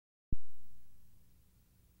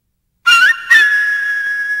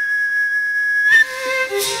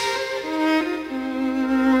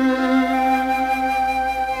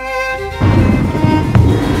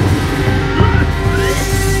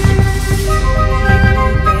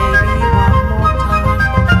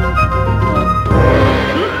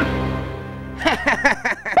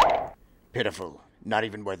not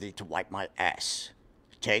even worthy to wipe my ass.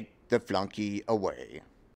 Take the flunky away.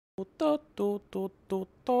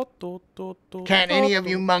 Can any of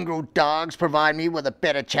you mongrel dogs provide me with a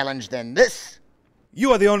better challenge than this?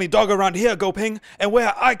 You are the only dog around here, Go Ping, and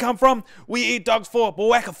where I come from, we eat dogs for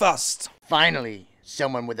breakfast. Finally,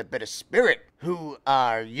 someone with a bit of spirit. Who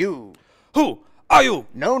are you? Who are you?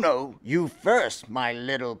 No, you first, my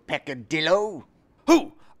little peccadillo.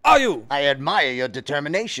 Who are you? I admire your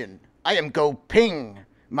determination. I am Go Ping,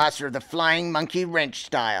 master of the flying monkey wrench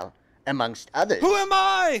style, amongst others. Who am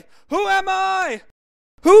I? Who am I?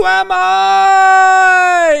 Who am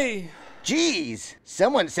I? Geez,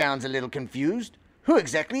 someone sounds a little confused. Who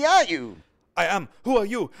exactly are you? I am. Who are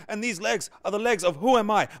you? And these legs are the legs of who am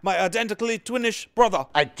I? My identically twinish brother.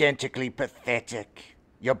 Identically pathetic.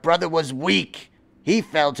 Your brother was weak. He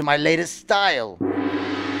fell to my latest style.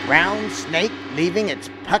 Brown snake leaving its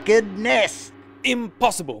puckered nest.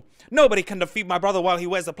 Impossible. Nobody can defeat my brother while he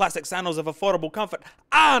wears the plastic sandals of affordable comfort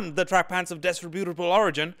and the track pants of disreputable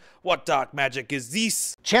origin. What dark magic is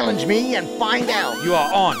this? Challenge me and find out. You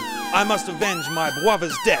are on. I must avenge my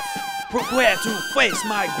brother's death. Prepare to face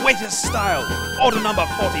my greatest style. Order number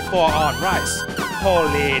 44 on rice.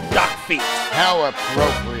 Holy duck feet. How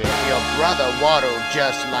appropriate. Your brother waddled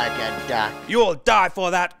just like a duck. You'll die for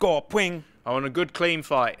that, Go Ping. I want a good clean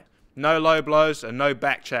fight. No low blows and no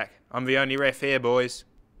back check. I'm the only ref here, boys.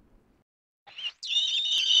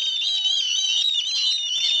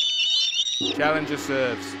 Challenger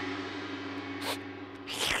serves.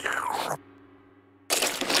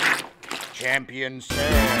 Champion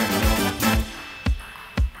serves.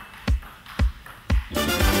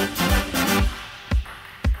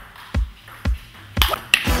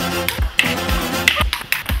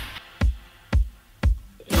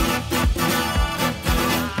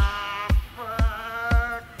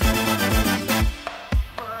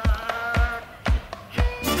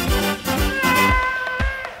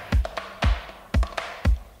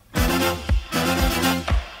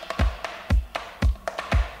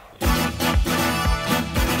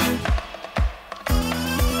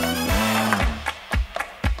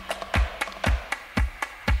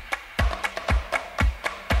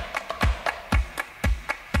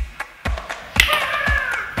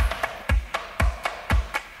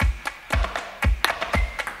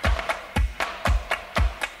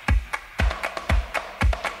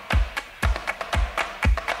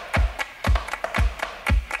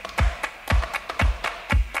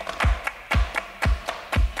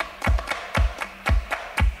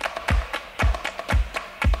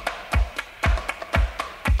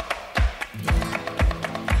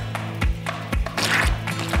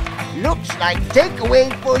 Looks like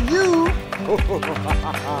takeaway for you.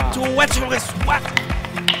 Treacherous what?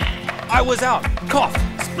 I was out. Cough.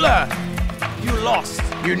 Splur. You lost.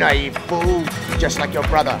 You naive fool. Just like your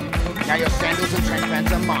brother. Now your sandals and track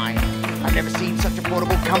pants are mine. I've never seen such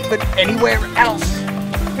affordable comfort anywhere else.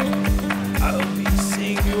 I'll be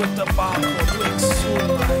seeing you at the bar for drinks soon,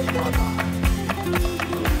 my brother.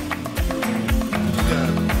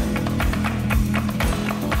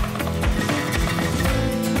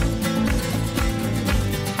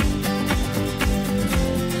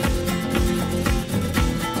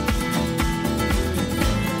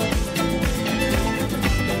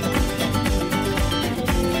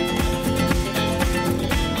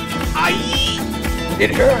 It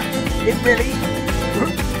hurts. It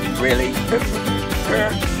really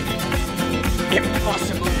hurts.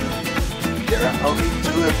 Impossible. There are only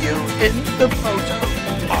two of you in the photo.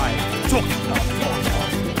 I took the photo.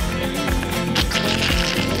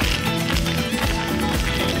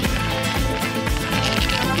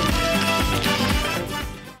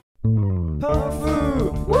 Pong Fu!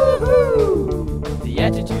 Woohoo! The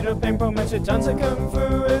attitude of Ping Pong makes it dance like Kung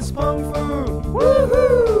Fu. It's Pong Fu!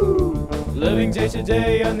 Woohoo! Living day to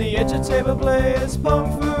day on the edge of table play is Pong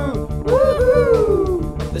Fu.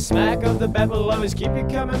 Woohoo! The smack of the bat will always keep you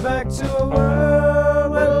coming back to a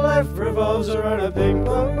world where life revolves around a ping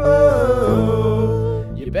pong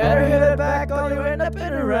ball. You better hit it back or you end up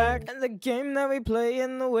in a rack. And the game that we play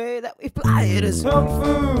and the way that we play it is Pong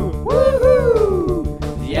Fu. Woohoo!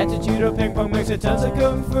 The attitude of Ping Pong makes it dance like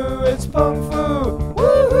Kung Fu. It's Pong Fu.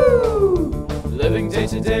 Woohoo! Living day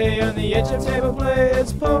to day on the edge of table play,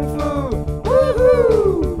 it's Pong Fu.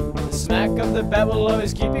 Woohoo! The smack of the bat will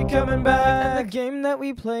always keep you coming back. And the game that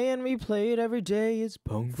we play and we play it every day is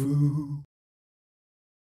Pong Fu.